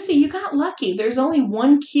 Well, Lucy, you got lucky. There's only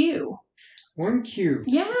one Q. One Q.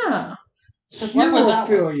 Yeah.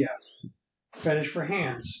 Pyrophilia. Fetish for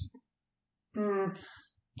hands. Let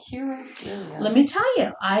me tell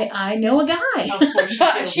you, I know a guy. Of course,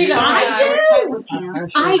 She does.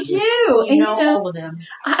 I do. You know all of them.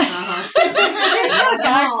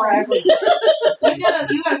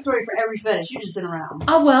 You got a story for every fetish. You've just been around.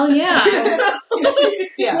 Oh, well, yeah.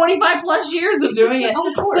 25 plus years of doing it. Oh,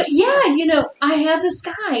 of course. But yeah, I had this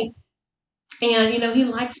guy, and, he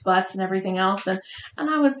likes butts and everything else. And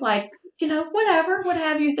I was like, whatever, what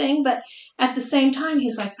have your thing. But at the same time,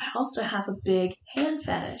 he's like, I also have a big hand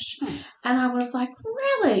fetish. And I was like,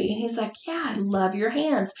 really? And he's like, yeah, I love your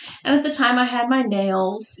hands. And at the time I had my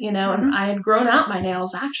nails, and I had grown out my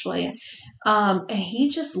nails actually. And he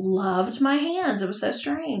just loved my hands. It was so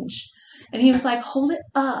strange. And he was like, hold it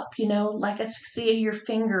up, like I see your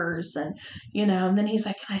fingers. And, and then he's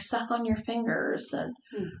like, can I suck on your fingers? And,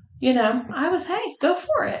 I was, hey, go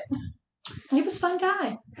for it. He was a fun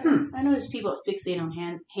guy. I noticed people that fixate on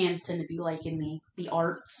hands tend to be like in the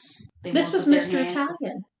arts. This was Mr.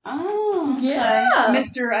 Italian. Oh, okay. Yeah.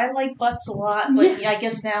 Mr. I like butts a lot, but I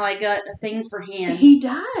guess now I got a thing for hands. He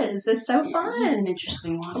does. It's so fun. He's an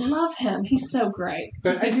interesting one. I love him. He's so great.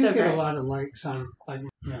 But He's I do so get great. a lot of likes on, when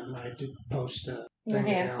I do post Your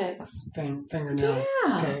hand pics. fingernail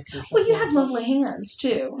Yeah. pic or Well, you something. have lovely hands,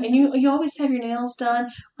 too. And you always have your nails done.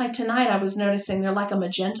 Like tonight, I was noticing they're like a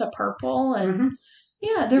magenta purple. And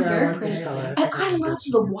yeah, they're I very like this pretty. color. And think I it's love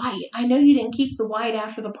good. the white. I know you didn't keep the white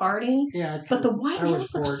after the party. Yeah, it's But good. the white I was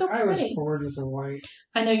nails look bored. so I was pretty. bored with the white.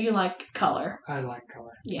 I know you like color. I like color.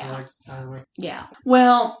 Yeah. I like. Yeah.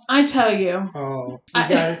 Well, I tell you. Oh,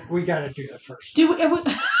 I- we got to do that first.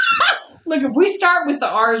 Look, if we start with the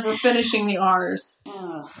R's, we're finishing the R's.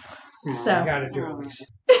 Ugh. So- we got to do it, Lisa.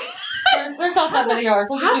 There's not that many R's.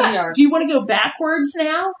 We'll just do the R's. Do you want to go backwards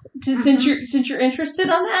now, since you're interested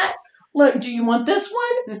on that? Look, do you want this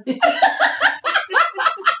one?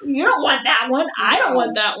 You don't want that one. I don't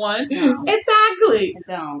want that one. No. Exactly.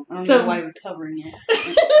 I don't So- know why we're covering it.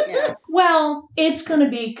 Yeah. Well, it's going to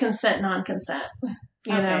be consent, non-consent.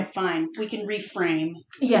 You Okay, know? fine. We can reframe.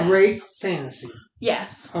 Yes. Rape fantasy.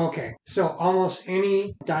 Yes. Okay, so almost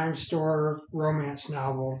any dime store romance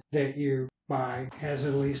novel that you buy has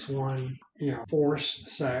at least one, forced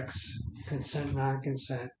sex, consent,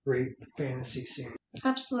 non-consent, rape fantasy scene.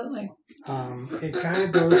 Absolutely. It kind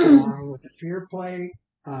of goes along with the fear play.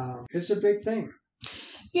 It's a big thing.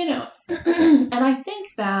 You know, and I think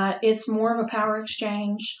that it's more of a power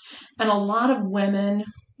exchange, and a lot of women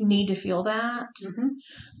need to feel that. Mm-hmm.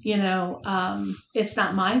 You know, it's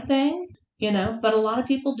not my thing, but a lot of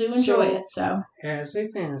people do enjoy it. So, As a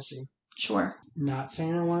fantasy, sure. not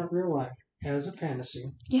saying I want it real life, as a fantasy,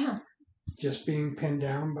 Yeah. just being pinned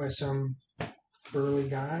down by some burly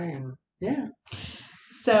guy, and yeah.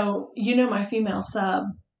 So, my female sub,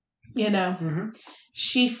 Mm-hmm.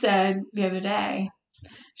 she said the other day,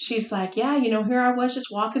 she's like, yeah, here I was just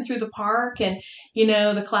walking through the park and,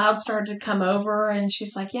 the clouds started to come over and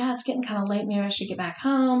she's like, yeah, it's getting kind of late. Maybe I should get back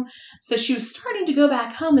home. So she was starting to go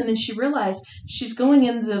back home and then she realized she's going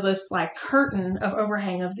into this like curtain of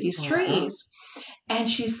overhang of these trees. And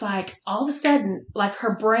she's like, all of a sudden, like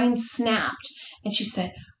her brain snapped and she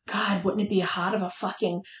said, God, wouldn't it be hot if a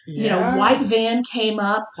fucking, white van came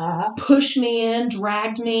up, pushed me in,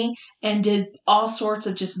 dragged me, and did all sorts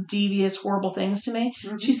of just devious, horrible things to me?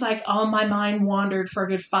 Mm-hmm. She's like, oh, my mind wandered for a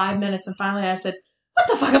good 5 minutes, and finally I said, what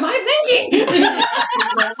the fuck am I thinking?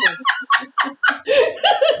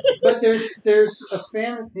 But there's a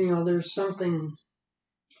fan, there's something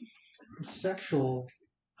sexual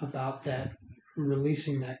about that,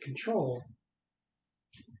 releasing that control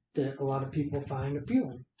that a lot of people find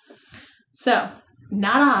appealing. So,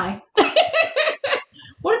 not I.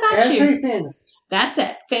 What about As you? a fantasy. That's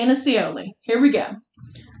it. Fantasy only. Here we go.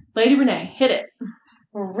 Lady Renee, hit it.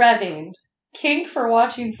 Revving. Kink for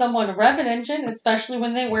watching someone rev an engine, especially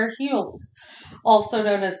when they wear heels. Also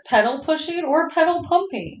known as pedal pushing or pedal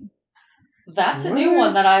pumping. That's a new What?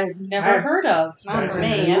 one that I've never heard of. Not That's for a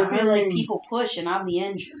me. new I feel like one. people push and I'm the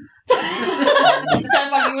engine. Just talking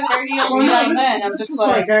about you with their heels. Well, like no, that. then I'm This just is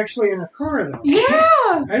like, actually in a car though. Yeah.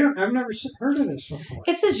 I've never heard of this before.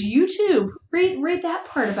 It says YouTube. Read that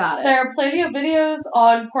part about it. There are plenty of videos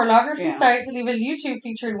on pornography Yeah. sites and even YouTube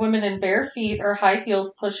featuring women in bare feet or high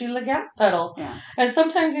heels pushing the gas pedal. Yeah. And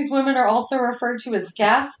sometimes these women are also referred to as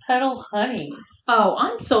gas pedal honeys. Oh,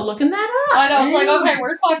 I'm so looking that up. I know, it's like, okay,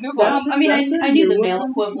 where's my Google? That's- I mean, that's a I knew new the male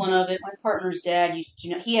one. equivalent of it. My partner's dad used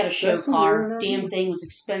to, he had a show That's a car. new one. Damn thing was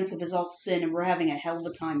expensive as all sin, and we're having a hell of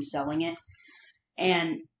a time selling it.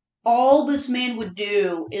 And all this man would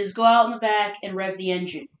do is go out in the back and rev the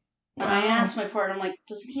engine. And I Wow. asked my partner, I'm like,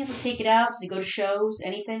 doesn't he have to take it out? Does he go to shows?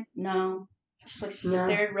 Anything? No. Just like sit No.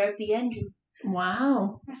 there and rev the engine.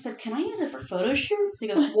 Wow. I said, can I use it for photo shoots? He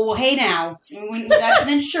goes, well, hey now. That's an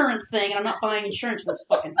insurance thing, and I'm not buying insurance for this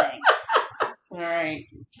fucking thing. All right.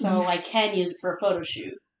 So I can use it for a photo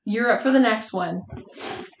shoot. You're up for the next one.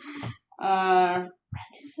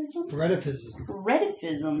 Retifism? Retifism.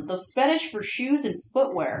 Retifism, the fetish for shoes and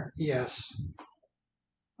footwear, Yes.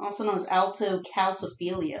 also known as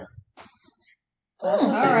altocalcophilia. Oh,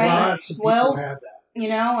 All right. Lots of people Well, have that.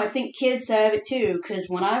 I think kids have it too, because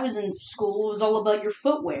when I was in school, it was all about your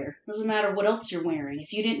footwear. Doesn't matter what else you're wearing.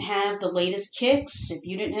 If you didn't have the latest kicks, if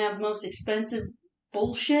you didn't have the most expensive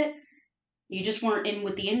bullshit, you just weren't in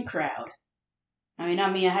with the in crowd. I mean,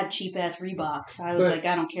 I had cheap-ass Reeboks. I was But- like,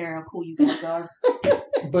 I don't care how cool you guys are.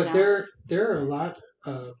 But No. there are a lot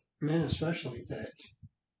of men, especially, that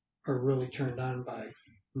are really turned on by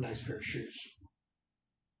a nice pair of shoes.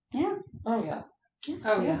 Yeah. Oh, yeah.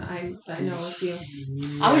 Oh yeah, I know a few.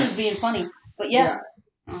 I was just being funny. But yeah.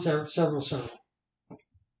 Several.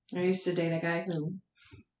 I used to date a guy who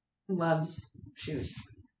loves shoes,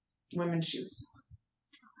 women's shoes,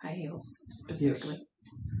 high heels specifically.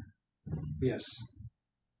 Yes.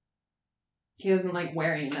 He doesn't like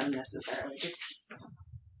wearing them necessarily, just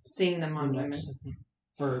seeing them on You're women. next.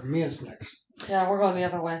 Or Mia's next. Yeah, we're going the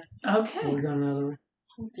other way. Okay. We're going another way.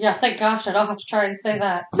 Yeah, thank gosh I don't have to try and say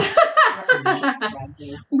that.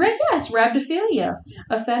 It's rhabdophilia,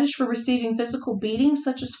 a fetish for receiving physical beatings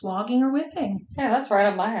such as flogging or whipping. Yeah, that's right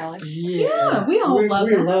up my alley. Yeah, we all love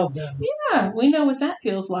we them. love them. Yeah, we know what that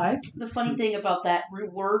feels like. The funny thing about that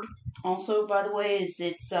root word, also, by the way, is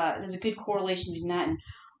there's a good correlation between that and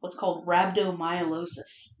what's called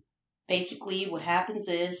rhabdomyolysis. Basically, what happens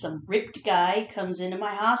is some ripped guy comes into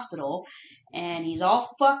my hospital, and he's all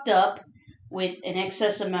fucked up with an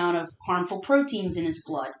excess amount of harmful proteins in his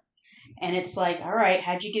blood. And it's like, all right,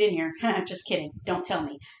 how'd you get in here? Just kidding. Don't tell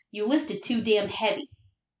me. You lifted too damn heavy.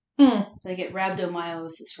 Hmm. They get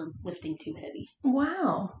rhabdomyolysis from lifting too heavy.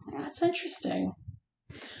 Wow, that's interesting.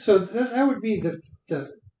 So that would be the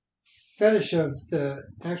fetish of the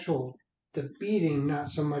beating, not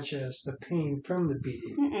so much as the pain from the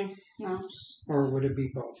beating. No. Or would it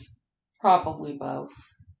be both? Probably both.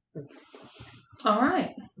 All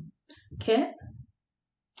right. Kit?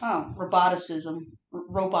 Oh, roboticism,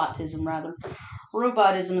 rather.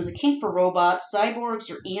 Robotism is a kink for robots,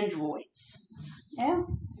 cyborgs, or androids. Yeah.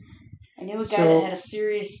 I knew a guy that had a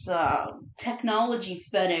serious technology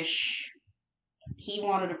fetish. He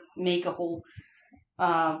wanted to make a whole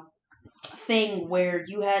thing where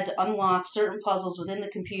you had to unlock certain puzzles within the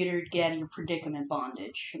computer to get out of your predicament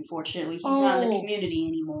bondage. Unfortunately, he's not in the community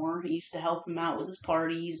anymore. He used to help him out with his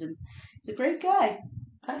parties, and he's a great guy.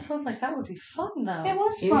 That sounds like that would be fun, though. It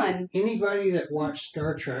was fun. Anybody that watched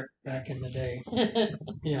Star Trek back in the day,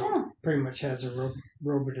 pretty much has a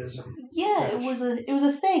robotism. Yeah, fetish. it was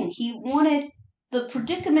a thing. He wanted the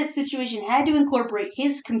predicament situation had to incorporate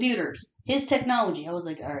his computers, his technology. I was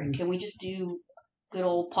like, all right, can we just do good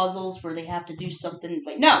old puzzles where they have to do something?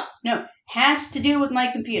 Like, no, has to do with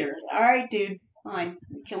my computer. All right, dude, fine.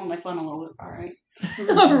 I'm killing my fun a little bit. All right.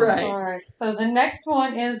 All right. All right. So the next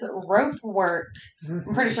one is rope work. I'm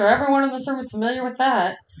pretty sure everyone in this room is familiar with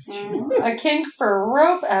that. Mm-hmm. A kink for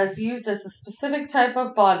rope as used as a specific type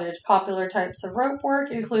of bondage. Popular types of rope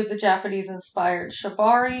work include the Japanese-inspired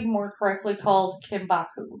shibari, more correctly called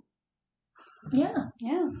kimbaku. Yeah.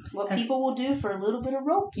 Yeah. What people will do for a little bit of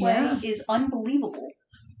rope play is unbelievable.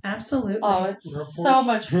 Absolutely. Oh, it's so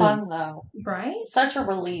much fun, though. Right? Such a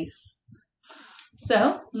release.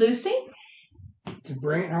 So, Lucy? To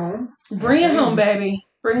bring it home. Bring it home, baby.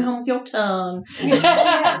 Bring it home with your tongue.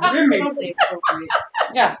 Yeah, this is totally appropriate.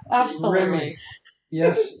 Yeah, absolutely. Remy.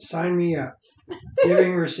 Yes, sign me up.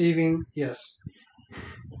 Giving, receiving, yes.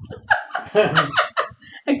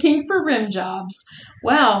 A kink for rim jobs.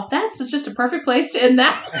 Wow, that's just a perfect place to end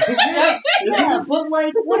that. Yeah, but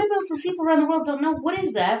like, what about for people around the world don't know what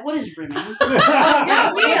is that? What is rimming?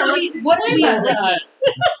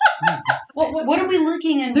 What are we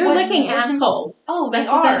looking and They're licking assholes. Oh, that's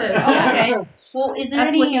they what are. that is. Okay. Yes. Well, is there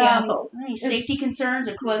That's licking any assholes. safety concerns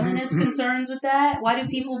or cleanliness concerns with that? Why do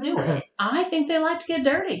people do it? I think they like to get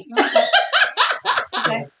dirty.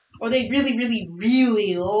 Okay. Or they really, really,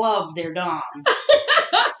 really love their dom.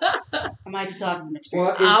 I might be talking from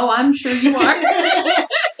experience. Oh, I'm sure you are.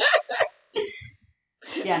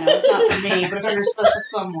 Yeah, no, it's not for me, but if you're supposed for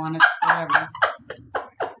someone, it's whatever.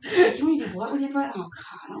 Like, can we do what with your butt? Oh,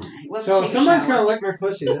 God. All right. Let's So take if someone's a shower. going to lick my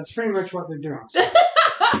pussy, that's pretty much what they're doing.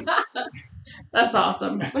 That's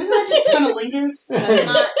awesome. But isn't that just cunnilingus? That's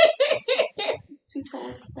not... It's two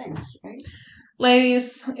totally different things, right?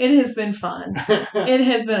 Ladies, it has been fun. It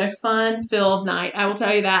has been a fun-filled night. I will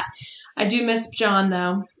tell you that. I do miss John,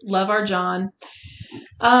 though. Love our John.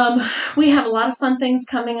 We have a lot of fun things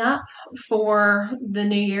coming up for the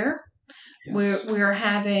new year. Yes. We're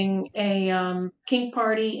having a kink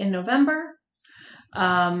party in November.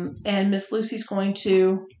 And Miss Lucy's going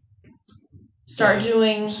to start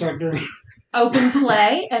doing open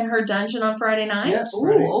play at her dungeon on Friday night. Yes, Ooh,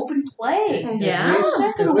 Friday. open play. Yeah. How's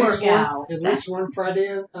that going to work out? At least one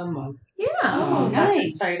Friday a month. Yeah. Oh, That's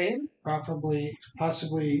nice. exciting.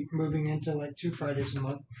 Possibly moving into like 2 Fridays a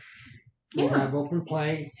month. We'll Yeah. have open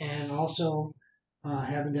play and also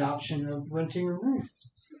having the option of renting a room.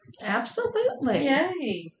 Absolutely.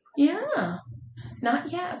 Yay. Yeah.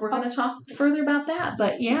 Not yet. We're going to talk further about that.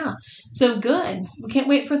 But yeah. So good. We can't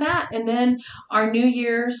wait for that. And then our New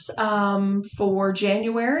Year's for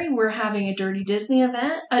January, we're having a Dirty Disney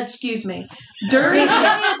event. Dirty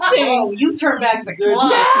Dancing. Oh, you turn back the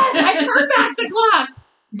clock. Yes, I turned back the clock.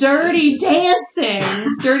 Dirty Dancing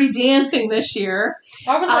this year.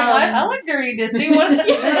 I was like, I like Dirty Disney. What is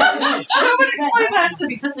that? I would explain that to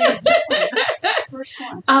me. First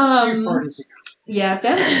one. A few parties ago. Yeah,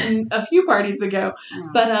 that's a few parties ago.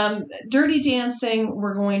 But Dirty Dancing,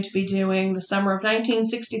 we're going to be doing the summer of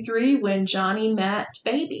 1963 when Johnny met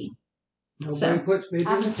Baby. Nobody puts baby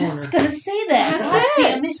I in was the corner. just going to say that. That's God it.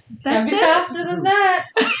 damn it. That's Be it. faster than that.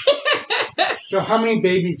 So how many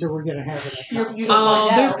babies are we going to have in that house? You Oh,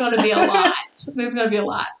 find there's out. going to be a lot. There's going to be a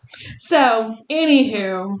lot. So,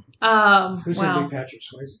 anywho, Who's wow. going to be Patrick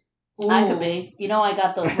Swayze? I could be. You know I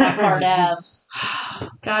got those rock hard abs.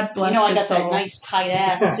 God bless You know I his got soul. that nice tight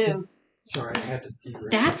ass, too. Sorry, I had to derail.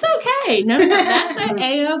 That's okay. No, that's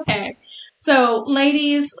A-okay. So,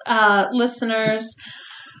 ladies, listeners,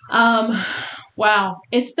 wow,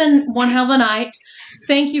 it's been one hell of a night.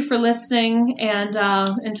 Thank you for listening, and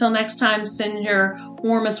until next time, send your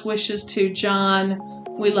warmest wishes to John.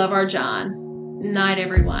 We love our John. Night,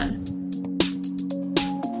 everyone.